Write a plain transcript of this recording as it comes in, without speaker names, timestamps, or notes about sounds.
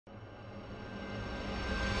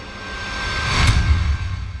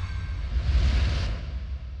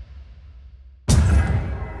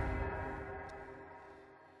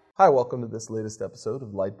Hi, welcome to this latest episode of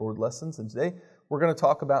Lightboard Lessons, and today we're going to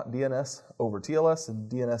talk about DNS over TLS and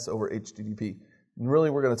DNS over HTTP. And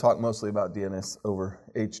really we're going to talk mostly about DNS over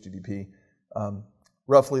HTTP.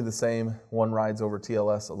 Roughly the same, one rides over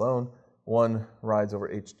TLS alone, one rides over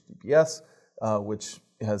HTTPS, which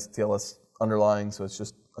has TLS underlying, so it's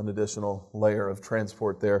just an additional layer of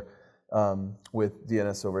transport there with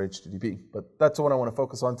DNS over HTTP. But that's what I want to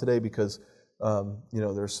focus on today because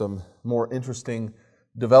there's some more interesting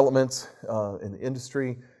developments in the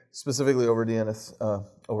industry, specifically over DNS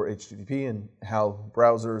over HTTP, and how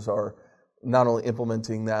browsers are not only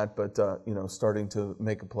implementing that, but starting to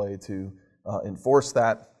make a play to enforce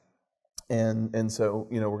that. And so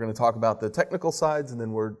we're going to talk about the technical sides, and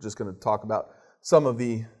then we're just going to talk about some of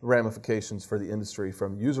the ramifications for the industry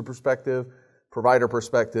from user perspective, provider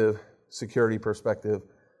perspective, security perspective,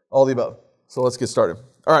 all the above. So let's get started.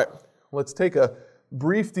 All right, let's take a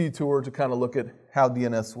brief detour to kind of look at how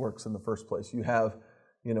DNS works in the first place. You have,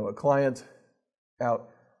 a client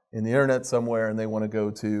out in the internet somewhere, and they want to go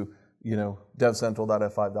to,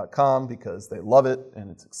 DevCentral.f5.com because they love it and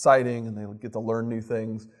it's exciting and they get to learn new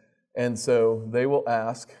things. And so they will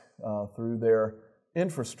ask through their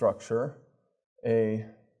infrastructure a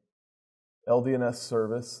LDNS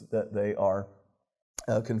service that they are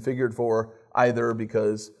configured for, either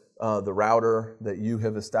because the router that you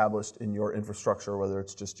have established in your infrastructure, whether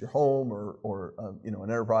it's just your home or an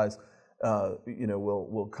enterprise,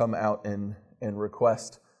 will come out and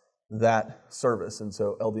request that service. And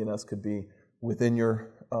so LDNS could be within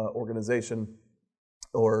your organization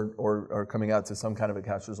or coming out to some kind of a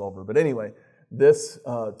cache resolver. But anyway, this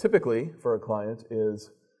typically for a client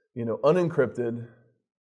is unencrypted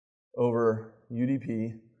over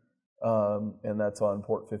UDP. And that's on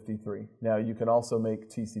port 53. Now you can also make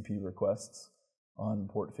TCP requests on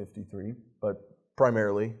port 53, but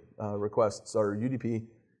primarily requests are UDP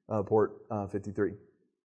port 53.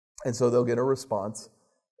 And so they'll get a response,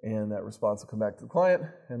 and that response will come back to the client,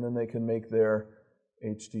 and then they can make their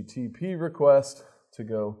HTTP request to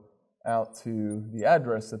go out to the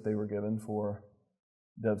address that they were given for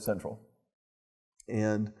DevCentral.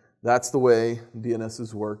 And that's the way DNS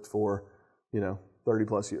has worked for, 30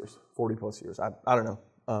 plus years, 40 plus years. I don't know.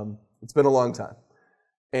 It's been a long time.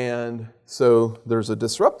 And so there's a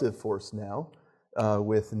disruptive force now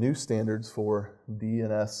with new standards for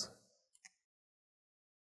DNS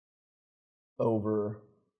over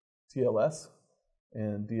TLS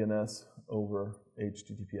and DNS over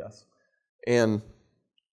HTTPS. And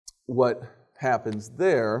what happens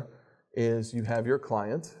there is you have your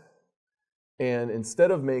client, and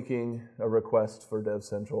instead of making a request for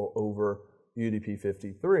DevCentral over UDP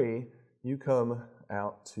 53, you come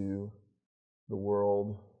out to the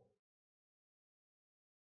world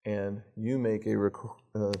and you make an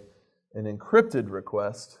encrypted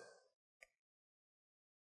request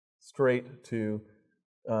straight to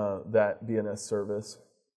that DNS service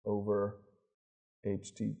over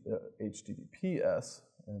HTTPS,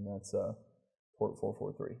 and that's port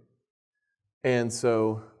 443. And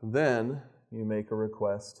so then you make a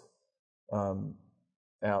request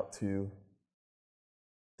out to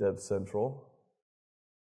DevCentral,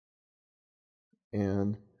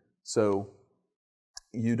 and so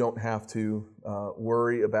you don't have to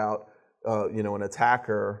worry about an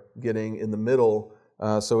attacker getting in the middle.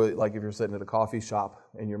 Like if you're sitting at a coffee shop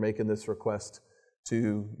and you're making this request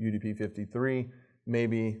to UDP 53,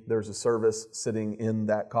 maybe there's a service sitting in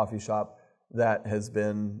that coffee shop that has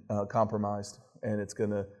been compromised, and it's going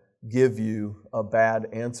to give you a bad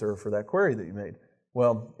answer for that query that you made.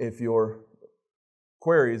 Well, if your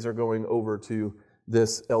queries are going over to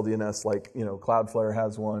this LDNS, like Cloudflare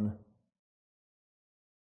has one,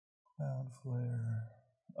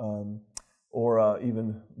 or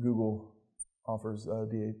even Google offers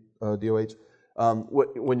DoH.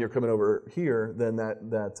 When you're coming over here, then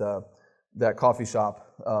that coffee shop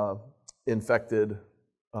infected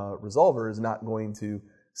resolver is not going to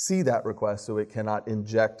see that request, so it cannot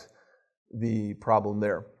inject the problem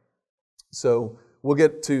there. So we'll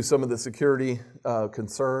get to some of the security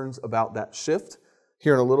concerns about that shift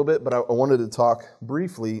here in a little bit, but I wanted to talk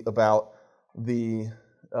briefly about the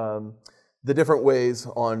different ways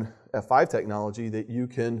on F5 technology that you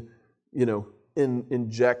can,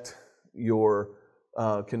 inject your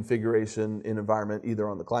configuration in environment either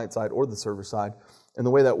on the client side or the server side. And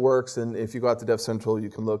the way that works, and if you go out to DevCentral, you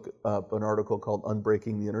can look up an article called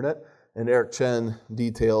Unbreaking the Internet, and Eric Chen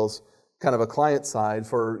details kind of a client side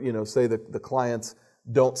for, say the clients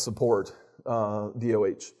don't support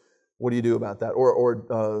DoH. What do you do about that? Or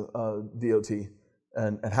DoT,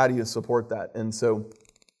 and how do you support that? And so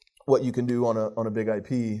what you can do on a big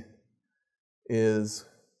IP is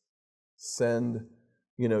send,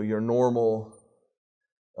 your normal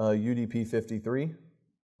UDP 53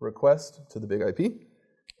 request to the big IP,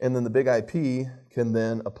 and then the big IP can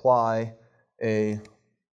then apply a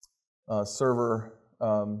server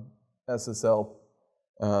SSL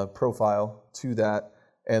profile to that,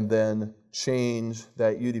 and then change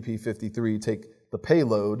that UDP 53, take the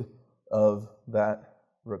payload of that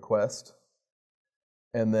request,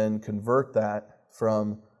 and then convert that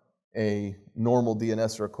from a normal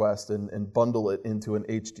DNS request and bundle it into an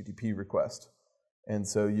HTTP request. And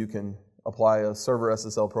so you can apply a server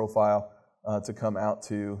SSL profile to come out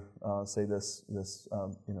to, say, this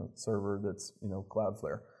server that's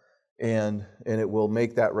Cloudflare, and it will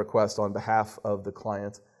make that request on behalf of the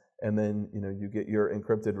client, and then you get your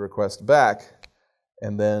encrypted request back,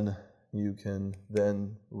 and then you can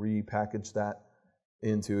then repackage that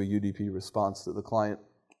into a UDP response to the client,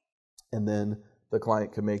 and then the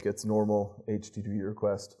client can make its normal HTTP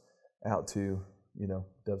request out to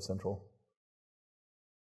DevCentral.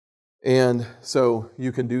 And so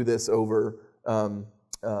you can do this over DOT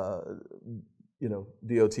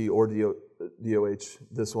or DoH.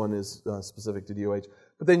 This one is specific to DoH.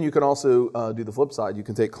 But then you can also do the flip side. You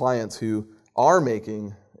can take clients who are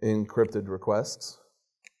making encrypted requests.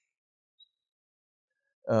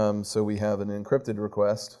 So we have an encrypted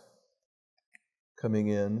request coming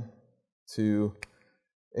in to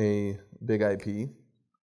a big IP.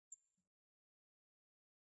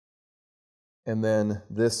 And then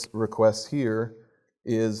this request here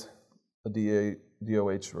is a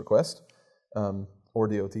DoH request, or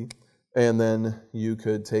DOT. And then you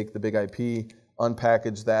could take the big IP,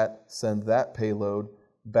 unpackage that, send that payload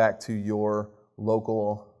back to your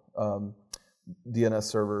local DNS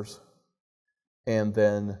servers. And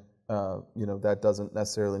then, that doesn't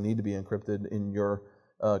necessarily need to be encrypted in your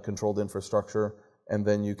controlled infrastructure. And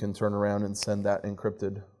then you can turn around and send that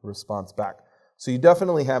encrypted response back. So you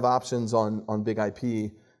definitely have options on big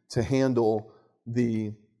IP to handle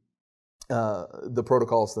the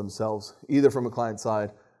protocols themselves, either from a client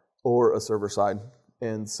side or a server side.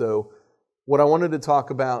 And so what I wanted to talk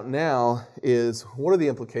about now is what are the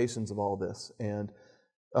implications of all this? And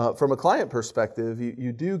from a client perspective,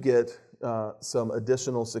 you do get some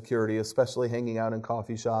additional security, especially hanging out in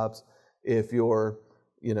coffee shops. If you're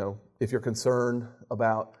concerned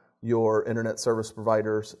about your internet service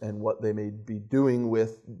providers and what they may be doing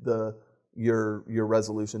with your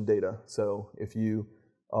resolution data. So if you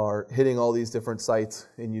are hitting all these different sites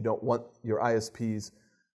and you don't want your ISPs,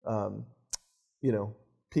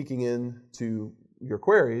 peeking into your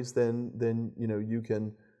queries, then you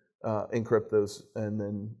can encrypt those, and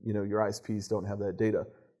then your ISPs don't have that data.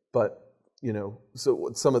 But so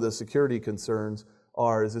what some of the security concerns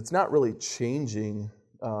is it's not really changing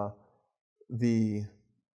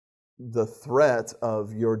the threat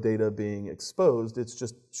of your data being exposed, it's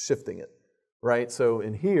just shifting it, right? So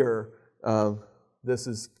in here, this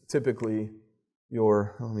is typically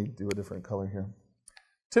let me do a different color here.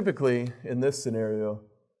 Typically, in this scenario,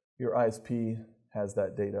 your ISP has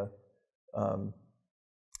that data.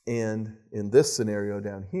 And in this scenario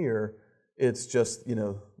down here, it's just,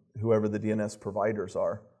 whoever the DNS providers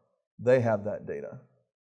are, they have that data.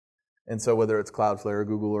 And so whether it's Cloudflare,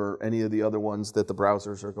 Google, or any of the other ones that the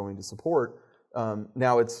browsers are going to support,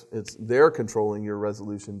 now they're controlling your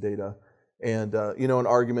resolution data. And an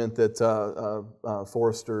argument that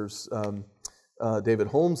Forrester's David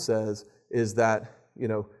Holmes says is that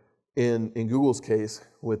in Google's case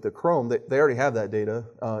with the Chrome, they already have that data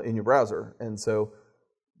in your browser, and so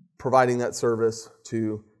providing that service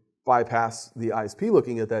to bypass the ISP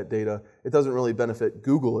looking at that data, it doesn't really benefit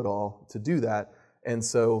Google at all to do that. And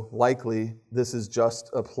so likely this is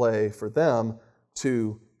just a play for them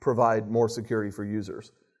to provide more security for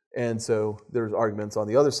users. And so there's arguments on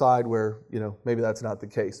the other side where maybe that's not the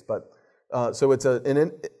case. But so it's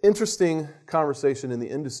an interesting conversation in the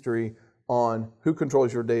industry on who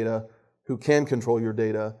controls your data, who can control your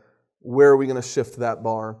data, where are we going to shift that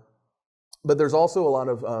bar. But there's also a lot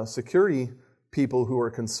of security people who are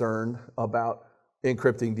concerned about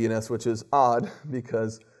encrypting DNS, which is odd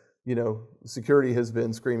because security has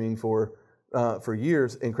been screaming for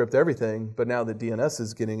years, encrypt everything, but now that DNS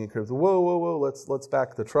is getting encrypted, whoa, let's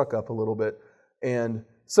back the truck up a little bit. And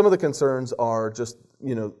some of the concerns are just,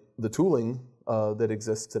 the tooling that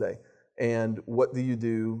exists today. And what do you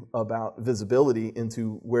do about visibility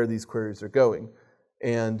into where these queries are going?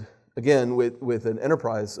 And again, with an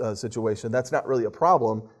enterprise situation, that's not really a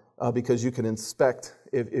problem because you can inspect,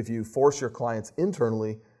 if you force your clients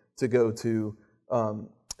internally to go to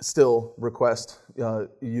still request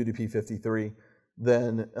UDP 53,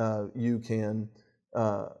 then you can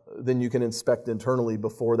then you can inspect internally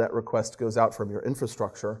before that request goes out from your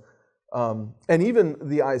infrastructure. And even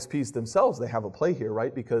the ISPs themselves, they have a play here,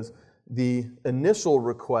 right? Because the initial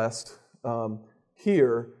request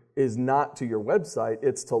here is not to your website,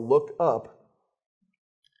 it's to look up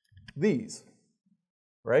these,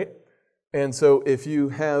 right? And so if you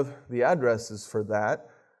have the addresses for that,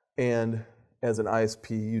 and as an ISP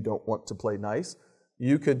you don't want to play nice,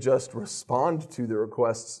 you could just respond to the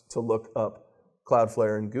requests to look up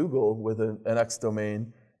Cloudflare and Google with an X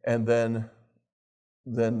domain, and then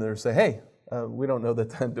they say, hey, we don't know that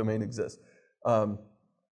that domain exists for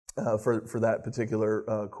that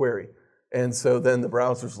particular query. And so then the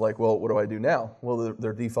browser's like, well, what do I do now? Well,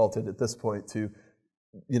 they're defaulted at this point to,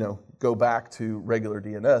 go back to regular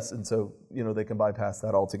DNS, and so, they can bypass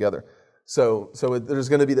that altogether. So there's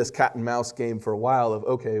going to be this cat and mouse game for a while of,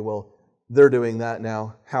 okay, well, they're doing that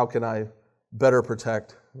now. How can I better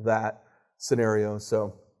protect that scenario?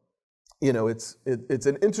 So, it's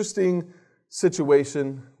an interesting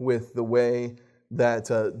situation with the way that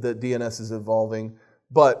the DNS is evolving,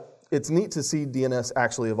 but it's neat to see DNS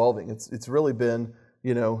actually evolving. It's really been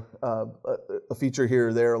a feature here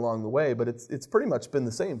or there along the way, but it's pretty much been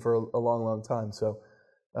the same for a long time. So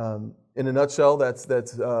in a nutshell, that's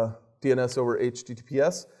DNS over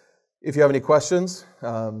HTTPS. If you have any questions,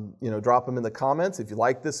 drop them in the comments. If you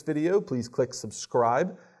like this video, please click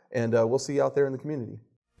subscribe, and we'll see you out there in the community.